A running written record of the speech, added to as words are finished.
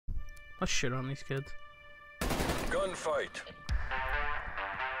Let's shit on these kids. Gunfight.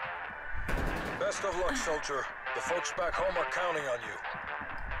 Best of luck, soldier. The folks back home are counting on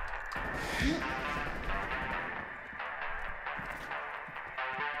you.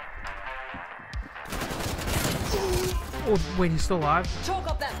 Oh, wait, he's still alive? Chalk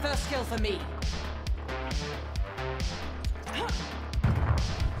up that first kill for me.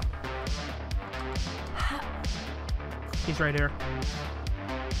 He's right here.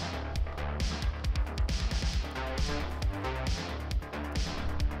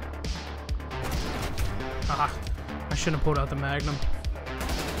 Ah, I shouldn't have pulled out the Magnum.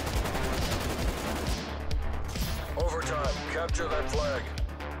 Overtime. Capture that flag.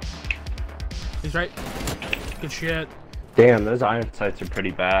 He's right. Good shit. Damn, those iron sights are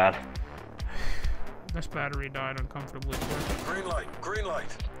pretty bad. This battery died uncomfortably quick. Green light. Green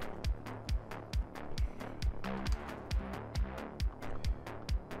light.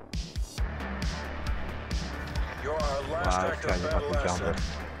 You're our last Wow, this active guy's a battle fucking asset. jumper.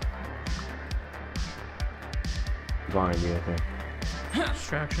 Going to be, I think.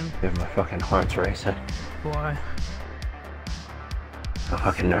 Distraction. Dude, my fucking heart's racing. Why? I'm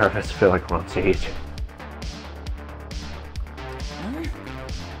fucking nervous. I feel like we're on siege.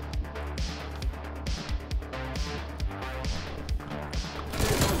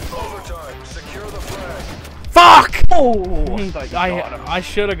 Overtime. Secure the flag. Fuck! Oh! I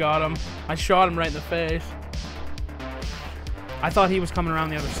should have got him. I shot him right in the face. I thought he was coming around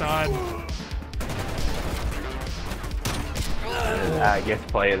the other side. I guess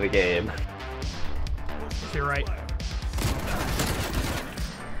play of the game. You're right.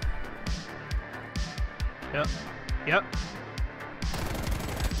 Yep. Yep.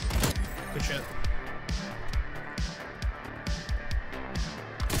 Good shit.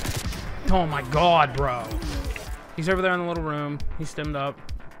 Oh my god, bro. He's over there in the little room. He's stemmed up.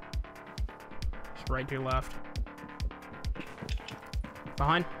 He's right to your left.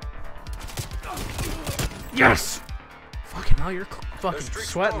 Behind. Yes! Fucking hell, you're fucking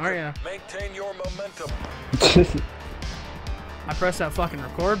sweating, aren't you? Maintain your momentum. I pressed that fucking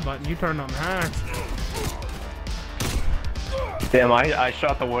record button. You turned on the hands. Damn, I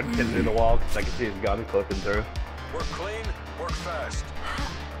shot the wood kid through the wall because I could see his gun clipping through. Work clean, work fast.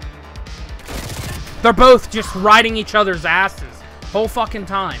 They're both just riding each other's asses. Whole fucking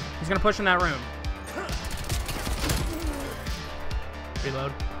time. He's gonna push in that room.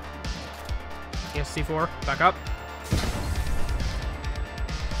 Reload. Yes, C4. Back up.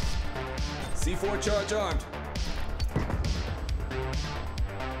 C4 charge armed.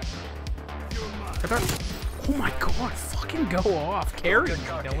 Right there. Oh my god, fucking go off. Carry me, Get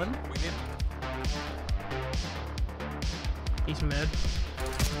cocky. Dylan. We need He's mid.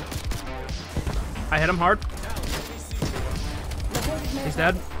 I hit him hard. He's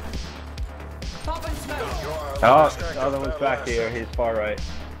dead. Pop and smoke. You're our Oh, last active the other one's battle back here. asset. He's far right.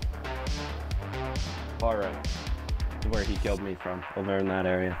 Far right. Where he killed me from. Over in that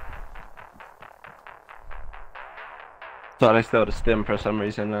area. Thought I stole a stim for some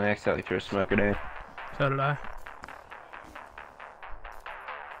reason, and I accidentally threw a smoke grenade. So did I.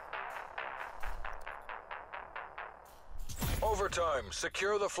 Overtime.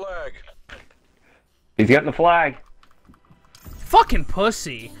 Secure the flag. He's getting the flag. Fucking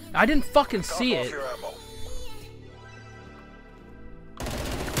pussy. I didn't fucking see Top off it. your ammo.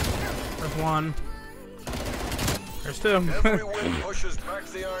 There's one. There's two. Every wind pushes back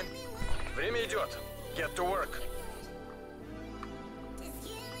the iron. Время идет. Get to work.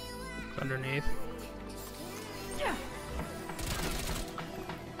 Underneath.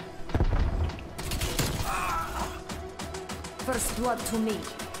 First blood to me.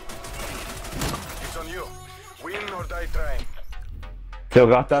 It's on you. Win or die trying. Still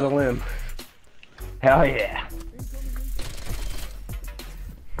got that a limb. Hell yeah.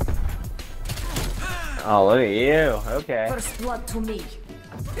 Oh, look at you. Okay. First blood to me.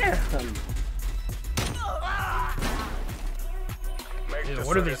 Make Ew, the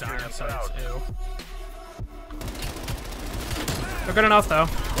what are these Soviet iron units sights? proud. Ew. They're good enough though.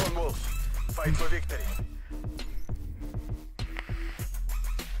 Lone Wolf. Fight for victory.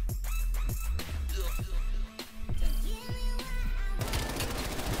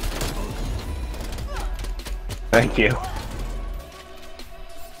 Thank you.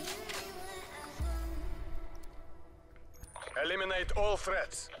 Eliminate all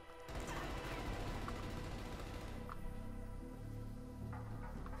threats.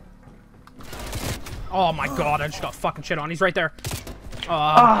 Oh my god, I just got fucking shit on. He's right there.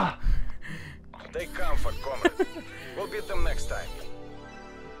 Take comfort, comrade. We'll beat them next time.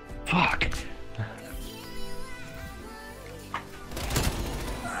 Fuck.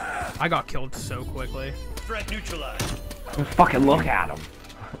 I got killed so quickly. Threat neutralized. Fucking look at him.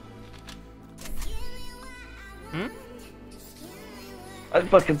 I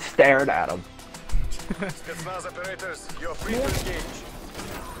fucking stared at him. Spetsnaz operators, you're free to engage.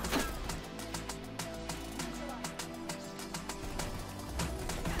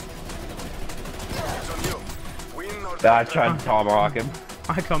 It's on you. Win or I tried to tomahawk him.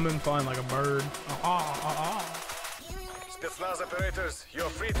 I come in flying like a bird. Spetsnaz operators, you're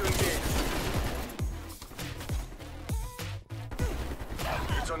free to engage.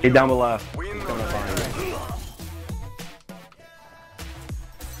 It's on He's you. down below. Win He's or coming die behind me. trying.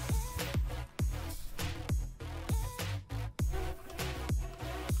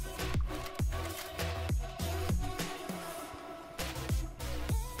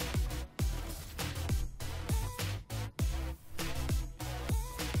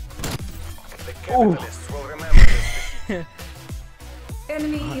 The capitalists will remember this defeat.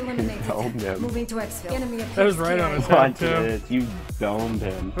 Enemy eliminated. Domed him. Moving to exfil. Enemy appears That was right on his TIA. head, Punch too. it. You domed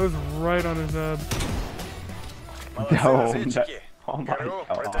him. It was right on his head. Domed. Oh my Hero,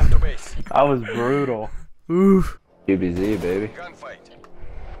 god. return to base. That was brutal. Oof. QBZ, baby. Gunfight.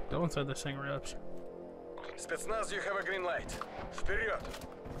 Don't say this thing rips. Spetsnaz, you have a green light. Вперед.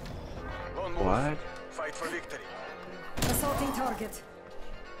 Lone wolf. What? Fight for victory. Assaulting target.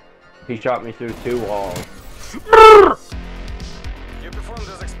 He shot me through 2 walls. You performed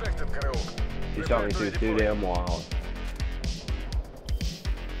as expected, Karel. He shot me through 2 damn walls.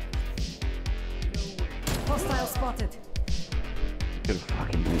 Hostile spotted. You could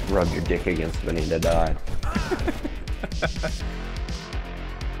fucking rub your dick against him and he'd have died.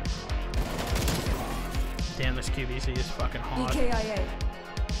 Damn, this QVC is fucking hot. EKIA.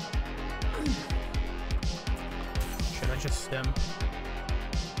 Should I just stem?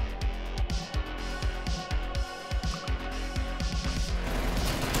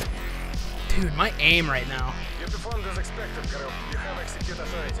 Dude, my aim right now. You performed as expected, Karel. You have execute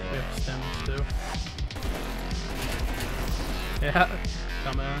authority. We have stems too. Yeah,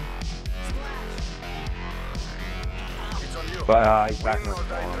 come on. It's on you. But he's back in Win the or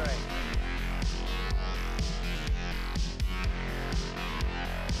die spawn. trying.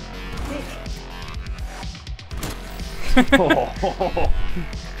 Oh.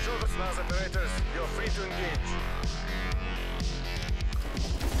 Spetsnaz operators, you're free to engage.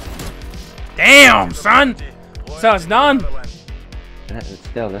 Damn, son! So it's done.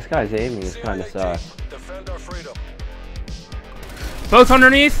 Still, this guy's aiming is kind of sus. Defend our freedom. Both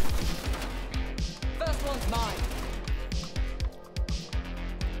underneath. First one's mine.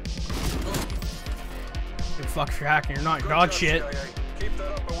 Dude, fuck if you're hacking, you're not Good dog job, shit. CIA. Keep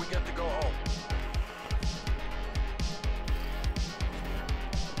that up and we get to go home.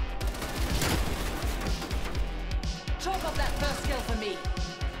 Chalk up that first skill for me.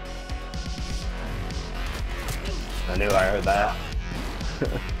 I knew I heard that.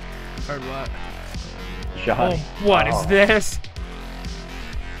 Heard what? Shot. Oh, what is this?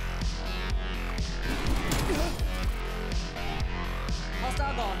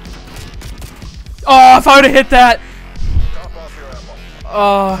 Hostile gone. Oh, if I would have hit that. Top off your ammo.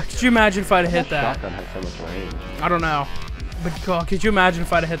 Oh, could you imagine if I'd have hit that? Shotgun has so much range. I don't know. But God, could you imagine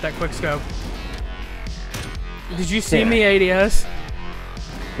if I'd have hit that quick scope? Did you see me, ADS?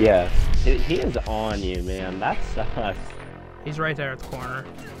 Yes. He is on you, man. That sucks. He's right there at the corner.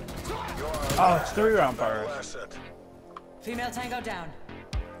 Oh, it's 3-round Valuable fire. asset. Female tango down.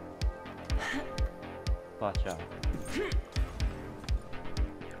 Watch out.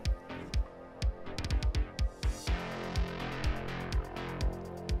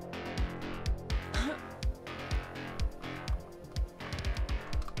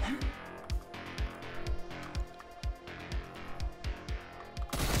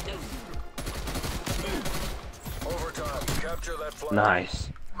 Overtime. Capture that flag. Nice.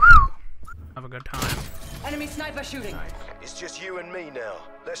 Have a good time. Enemy sniper shooting. It's just you and me now.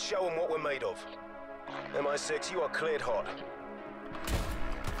 Let's show them what we're made of. MI6, you are cleared hot.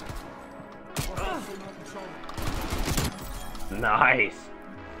 Nice.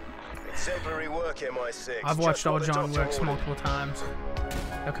 Exemplary work, MI6. I've watched Just all what the John doctor Wicks ordered. multiple times.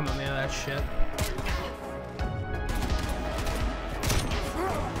 He'll come at me with that shit.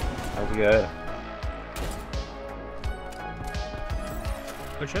 That was good.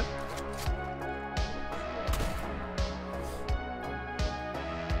 Good shit.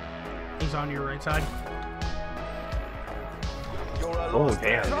 He's on your right side. You're a Oh, lost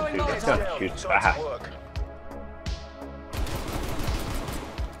damn, man. dude. That Heads gun down. shoots Time to fast. work.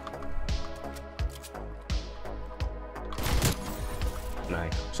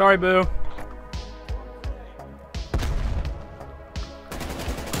 Nice. Sorry, Boo.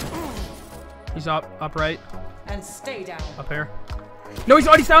 He's up right. And stay down. Up here. No, he's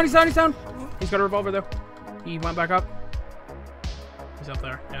down. He's down. He's got a revolver though. He went back up. He's up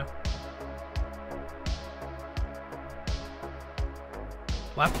there. Yeah.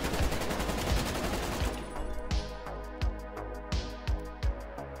 Left.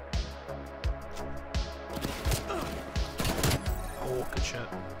 Oh, good shit.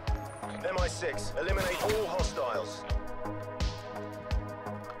 MI6, eliminate all hostiles.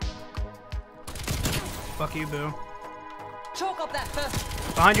 Fuck you, boo. Chalk up that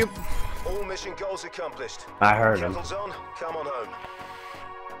first. Behind you. All mission goals accomplished. I heard him. Kettle's on, come on home.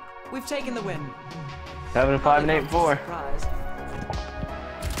 We've taken the win. 7, 5, and 8, 4. Surprise.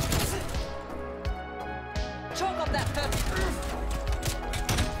 Chalk up that first.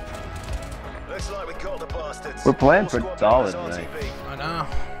 Looks like we got the bastards. We're playing All pretty squad solid members tonight. RTB. I know.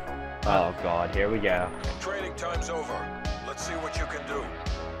 Oh god, here we go. Training time's over. Let's see what you can do.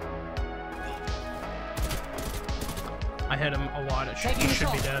 I hit him a lot. It should, Taking he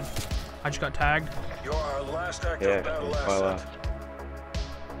should be the dead. I just got tagged. You're our last active Yeah, battle he's quite asset.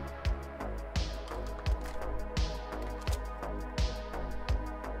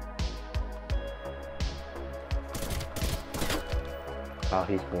 Oh,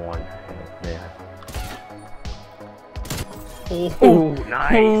 he's one. Yeah. Oh,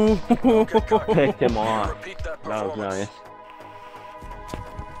 nice. Get cocky. Picked him off. Repeat that That was performance. nice.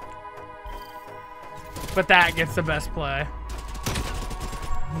 But that gets the best play.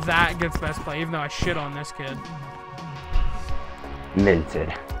 That gets best play, even though I shit on this kid.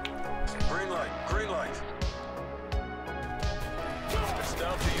 Minted. Green light, green light. It's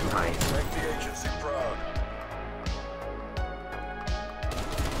down to you. Nice. Make the agency proud.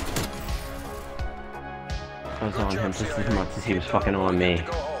 I was on him just as much as he was fucking on Get me. to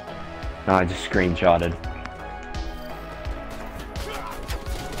go home. No, I just screenshotted.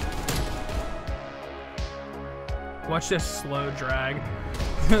 Watch this slow drag.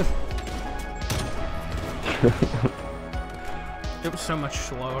 It was so much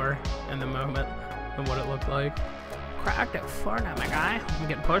slower in the moment than what it looked like. Cracked it far now, my guy. I'm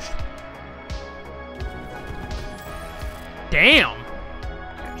getting pushed. Damn!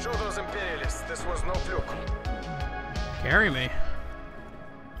 Show those imperialists this was no fluke. Carry me.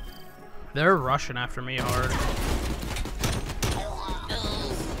 They're rushing after me hard.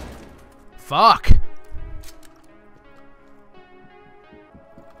 Fuck!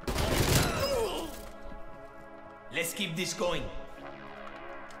 Let's keep this going.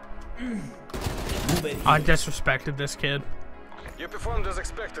 I disrespected this kid. You performed as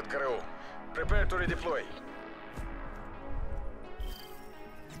expected, crew. Prepare to redeploy.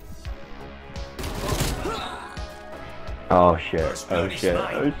 Oh shit. Oh shit.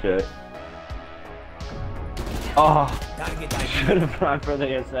 Oh shit. Oh, Target ID. should have run for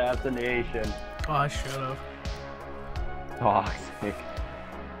the assassination. Oh, I should have. Toxic.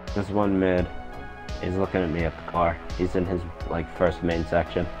 There's one mid. He's looking at me at the car. He's in his like first main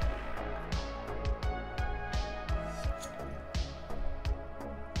section.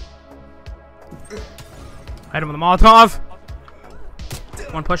 Hit him with a Molotov.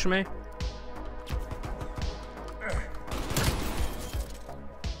 One pushing me.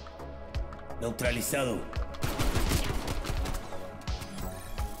 Neutralizado.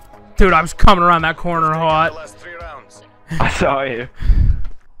 Dude, I was coming around that corner The hot. last 3 rounds. I saw you.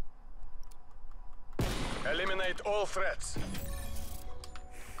 Eliminate all threats.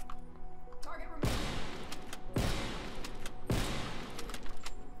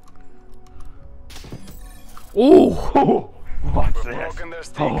 Ooh! What's We've this? broken their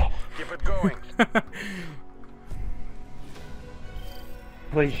stick. Oh. Keep it going.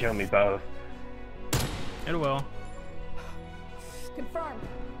 Please show me both. It will. Confirmed.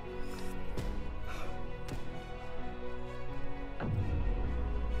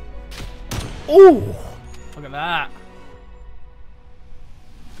 Ooh! Look at that.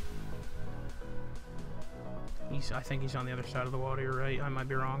 I think he's on the other side of the wall to your right. I might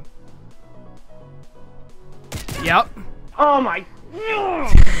be wrong. Yep. Oh my.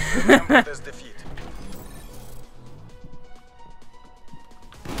 Remember this defeat.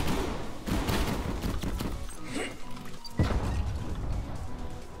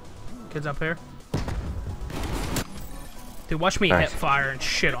 Kids up here. Dude, watch me Nice. hit fire and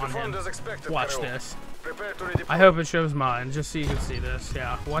shit on him. Performed as expected, Watch crew. this. Prepare to redeploy. I hope it shows mine, just so you can see this.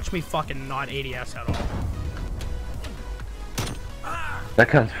 Yeah, watch me fucking not ADS at all. That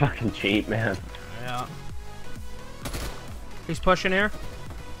gun's fucking cheap, man. Yeah. He's pushing here.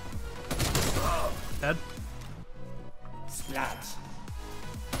 Dead. Splash.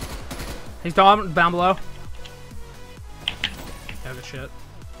 He's down below. Yeah, good shit.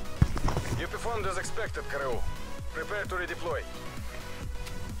 You performed as expected, crew. Prepare to redeploy.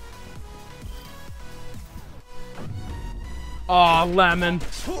 Aw, lemon.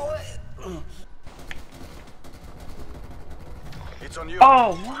 It's on you.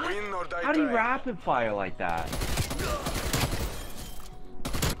 Oh, what? Win or die How do you trying. rapid fire like that?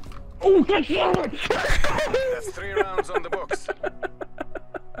 Oh, that's That's 3 rounds on the books.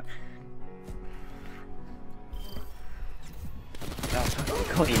 That was fucking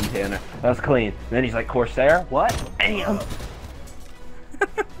clean, Tanner. That was clean. And then he's like, Corsair? What? Damn.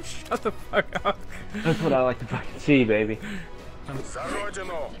 Shut the fuck up. That's what I like to fucking see, baby.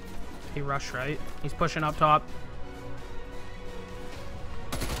 Зарождено. He rushed right. He's pushing up top.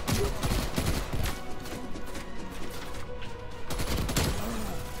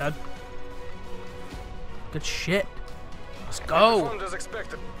 Dead. Good shit. Let's go. Performed as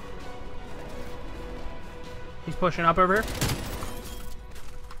expected. He's pushing up over here.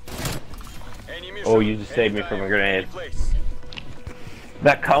 Any mission, Oh, you just saved me from a anytime, grenade. any place.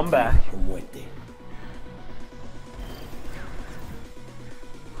 That comeback. Muerte.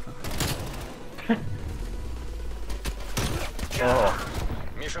 Oh,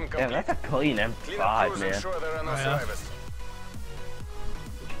 Mission yeah, complete. that's a clean Clean up M5, crews, man. ensure there are no Oh, yeah. survivors.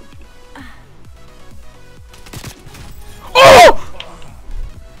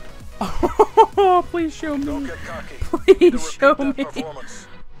 Oh! Please show Don't me. get cocky. Please Need to show repeat me. that performance.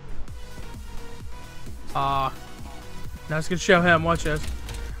 Now it's gonna show him. Watch this.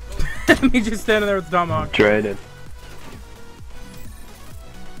 He's just standing there with the tomahawk. Traded.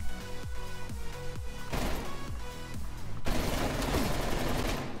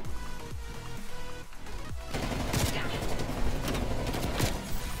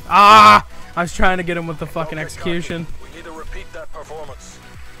 Ah! I was trying to get him with the fucking Don't get execution. cocky. We need to repeat that performance.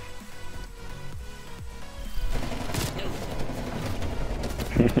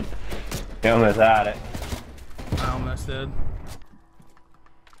 He almost had it. I almost did.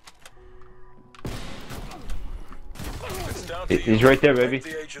 It's down to He's you. right there, Make baby.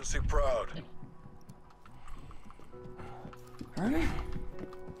 the agency proud.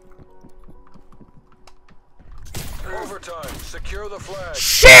 Overtime. Secure the flag.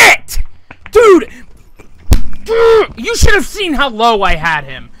 Shit! Dude! You should have seen how low I had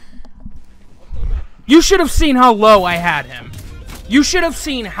him. You should have seen how low I had him. You should have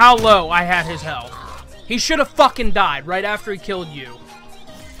seen how low I had his health. He should have fucking died right after he killed you.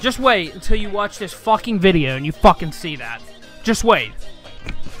 Just wait until you watch this fucking video and you fucking see that. Just wait.